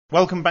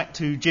Welcome back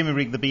to Jimmy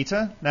Rig the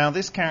Beta. Now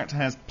this character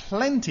has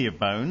plenty of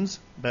bones,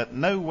 but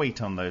no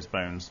weight on those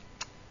bones.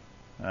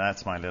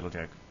 That's my little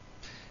joke.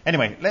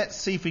 Anyway, let's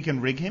see if we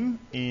can rig him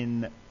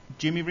in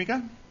Jimmy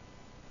Rigger.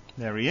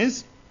 There he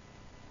is.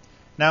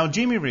 Now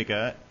Jimmy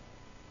Rigger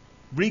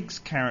rigs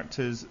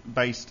characters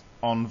based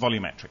on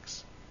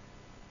volumetrics.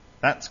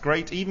 That's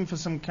great even for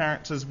some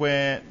characters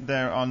where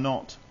there are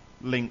not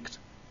linked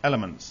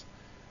elements.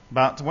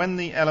 But when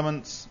the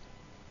elements,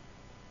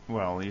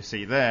 well, you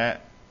see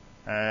there,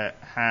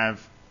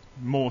 have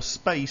more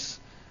space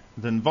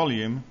than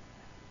volume,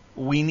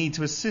 we need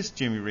to assist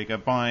Jimmy Rigger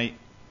by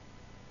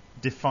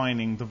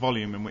defining the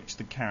volume in which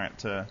the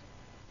character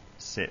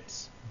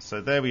sits.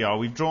 So there we are.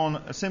 We've drawn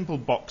a simple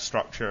box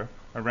structure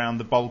around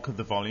the bulk of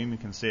the volume. You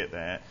can see it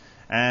there.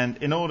 And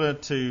in order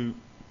to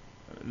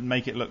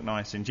make it look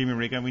nice in Jimmy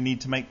Rigger, we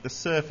need to make the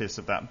surface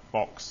of that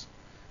box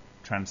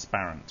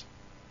transparent.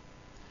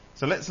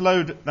 So let's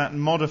load that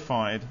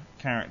modified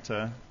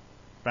character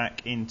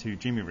back into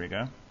Jimmy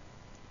Rigger.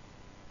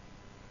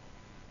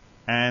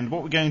 And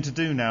what we're going to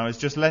do now is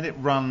just let it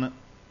run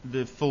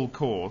the full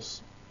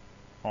course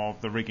of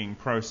the rigging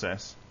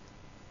process,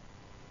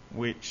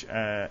 which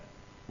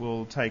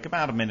will take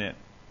about 1.5 minutes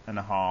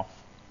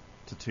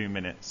to 2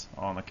 minutes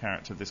on a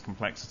character of this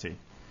complexity.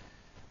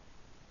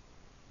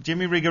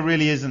 Jimmy Rigger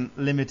really isn't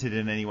limited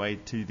in any way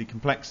to the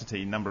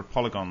complexity, number of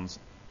polygons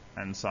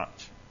and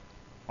such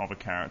of a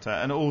character,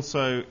 and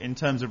also in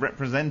terms of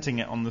representing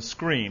it on the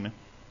screen.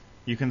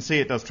 You can see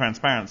it does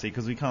transparency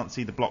because we can't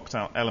see the blocked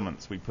out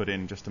elements we put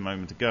in just a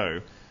moment ago.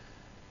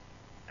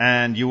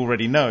 And you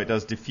already know it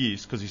does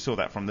diffuse because you saw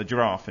that from the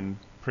giraffe in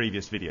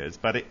previous videos.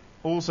 But it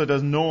also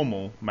does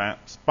normal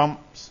maps,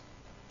 bumps,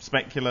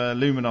 specular,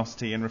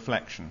 luminosity and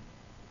reflection.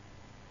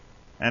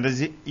 And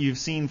as you've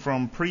seen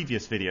from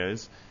previous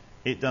videos,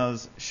 it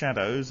does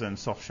shadows and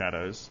soft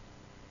shadows.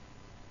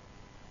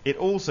 It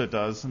also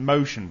does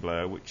motion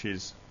blur, which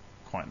is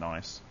quite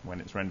nice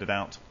when it's rendered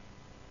out.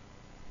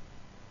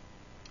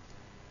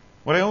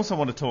 What I also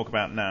want to talk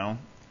about now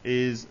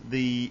is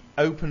the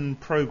open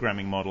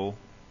programming model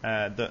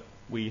that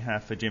we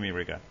have for Jimmy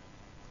Rigger.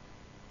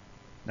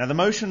 Now the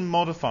motion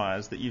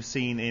modifiers that you've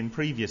seen in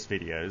previous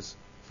videos,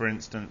 for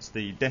instance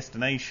the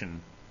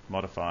destination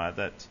modifier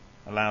that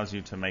allows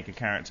you to make a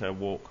character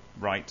walk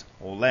right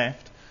or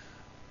left,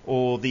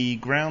 or the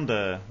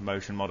grounder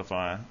motion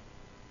modifier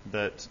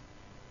that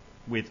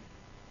with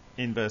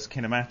inverse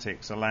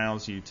kinematics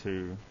allows you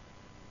to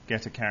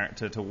get a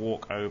character to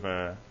walk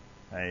over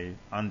a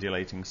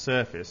undulating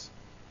surface.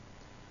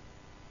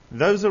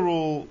 Those are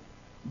all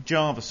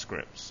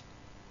JavaScripts,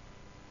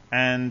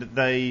 and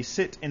they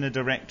sit in a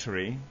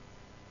directory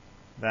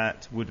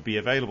that would be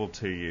available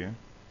to you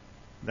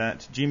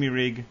that Jimmy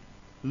Rig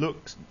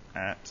looks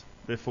at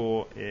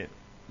before it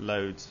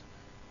loads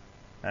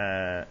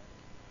up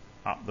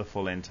the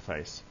full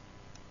interface.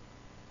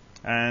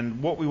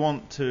 And what we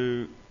want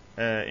to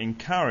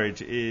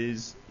encourage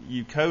is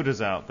you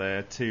coders out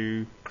there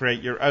to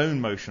create your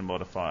own motion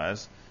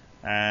modifiers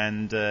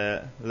and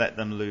let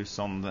them loose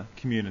on the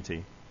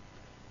community.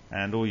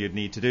 And all you'd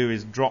need to do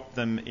is drop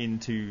them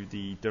into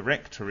the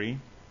directory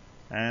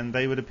and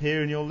they would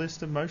appear in your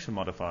list of motion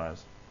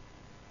modifiers.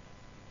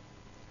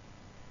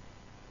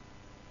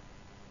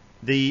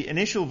 The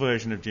initial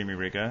version of Jimmy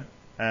Rigger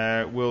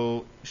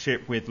will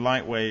ship with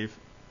Lightwave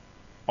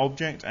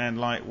Object and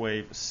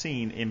Lightwave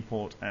Scene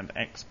import and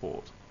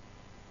export.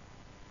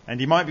 And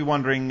you might be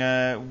wondering,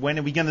 when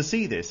are we going to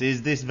see this?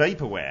 Is this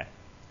vaporware?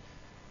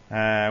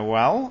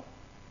 Well,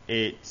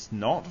 it's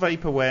not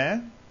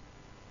vaporware.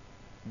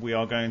 We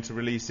are going to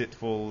release it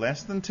for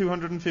less than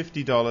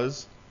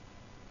 $250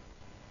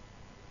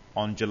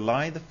 on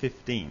July the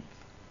 15th.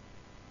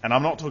 And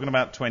I'm not talking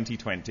about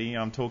 2020,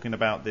 I'm talking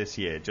about this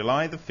year.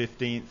 July the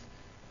 15th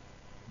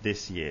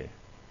this year.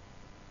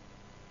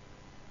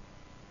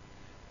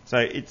 So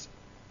it's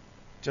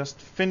just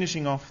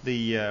finishing off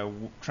the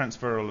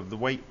transferal of the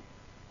weight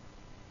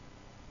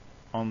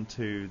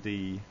onto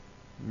the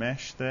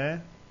mesh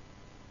there.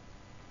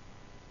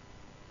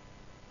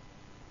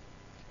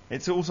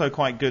 It's also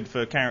quite good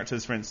for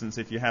characters, for instance,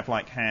 if you have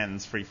like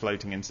hands free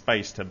floating in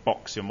space to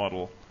box your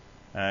model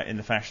in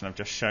the fashion I've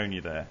just shown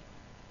you there.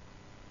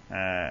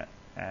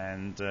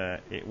 And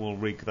it will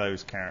rig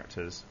those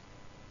characters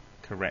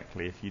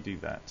correctly if you do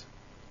that.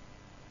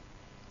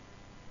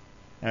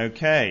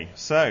 Okay,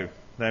 so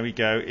there we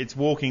go. It's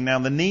walking now.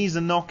 The knees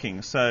are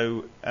knocking,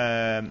 so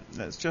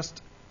let's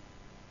just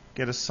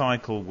get a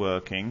cycle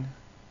working.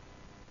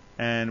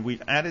 And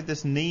we've added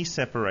this knee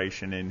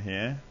separation in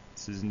here.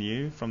 This is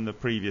new from the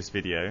previous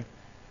video,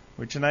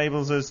 which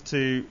enables us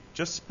to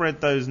just spread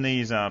those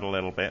knees out a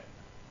little bit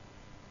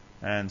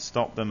and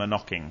stop them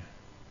a-knocking.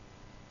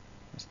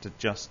 Just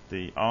adjust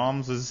the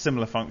arms. There's a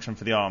similar function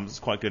for the arms. It's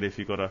quite good if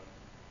you've got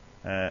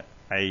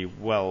a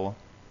well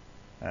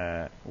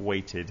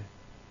weighted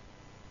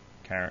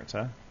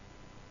character.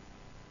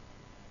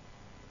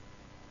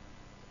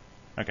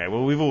 Okay,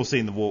 well we've all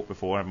seen the walk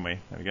before, haven't we?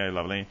 There we go,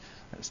 lovely.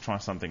 Let's try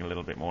something a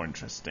little bit more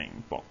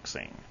interesting.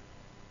 Boxing.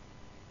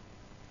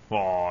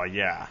 Oh,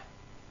 yeah.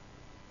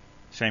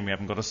 Shame we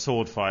haven't got a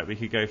sword fight. We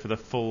could go for the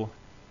full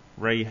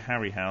Ray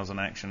Harryhausen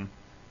action.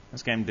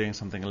 Let's get him doing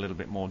something a little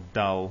bit more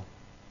dull.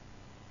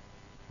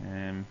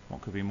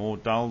 What could be more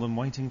dull than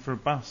waiting for a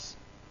bus?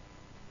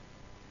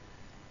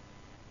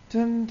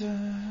 Dun,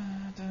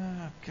 dun,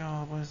 dun.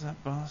 God, where's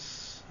that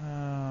bus?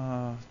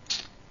 God,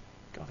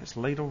 it's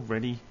late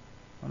already.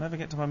 I'll never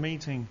get to my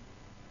meeting.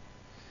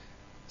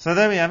 So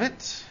there we have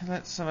it.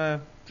 Let's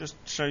just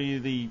show you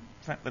the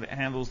fact that it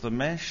handles the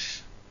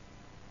mesh.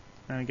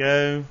 There we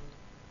go.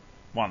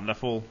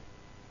 Wonderful.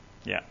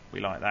 Yeah, we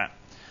like that.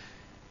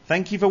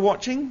 Thank you for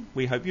watching.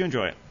 We hope you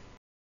enjoy it.